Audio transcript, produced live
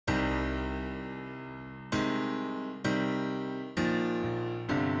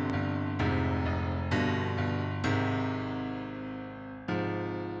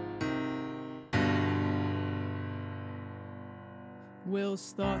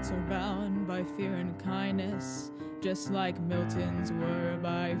Will's thoughts are bound by fear and kindness, just like Milton's were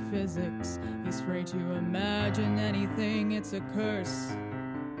by physics. He's free to imagine anything, it's a curse.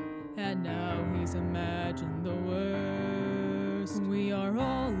 And now he's imagined the worst. We are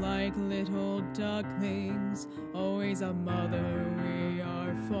all like little ducklings, always a mother we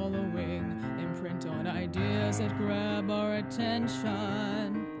are following. Imprint on ideas that grab our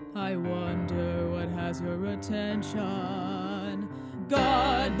attention. I wonder what has your attention.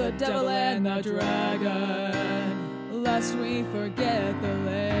 God, the devil and the dragon, lest we forget the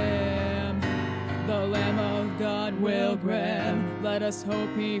Lamb. The Lamb of God will grant. Let us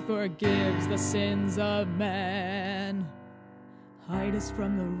hope he forgives the sins of man. Hide us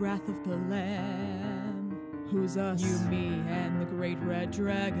from the wrath of the Lamb. Who's us? You, me, and the great red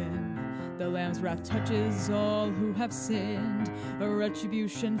dragon. The Lamb's wrath touches all who have sinned, a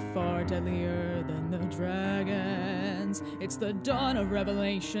retribution far deadlier than the dragon's. It's the dawn of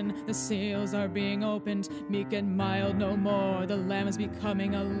revelation, the seals are being opened, meek and mild no more, the Lamb is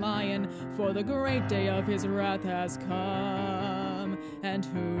becoming a lion, for the great day of his wrath has come. And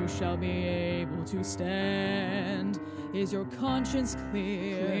who shall be able to stand? Is your conscience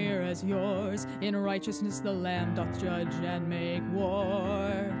clear? Clear as yours. In righteousness the Lamb doth judge and make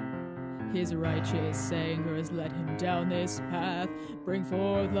war. His righteous anger has led him down this path. Bring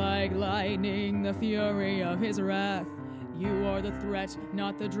forth like lightning the fury of his wrath. You are the threat,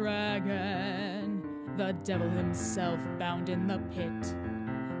 not the dragon. The devil himself bound in the pit.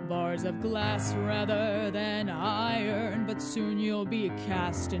 Bars of glass rather than iron, but soon you'll be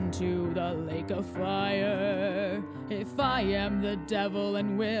cast into the lake of fire. If I am the devil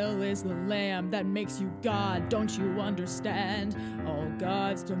and Will is the Lamb that makes you God, don't you understand? All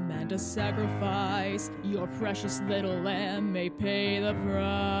gods demand a sacrifice. Your precious little lamb may pay the price.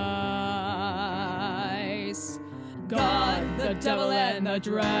 God, the devil and the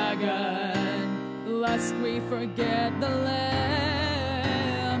dragon, lest we forget the Lamb.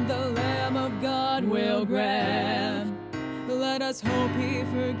 The Lamb of God will grant. Let us hope he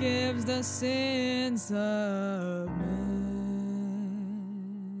forgives the sins of men.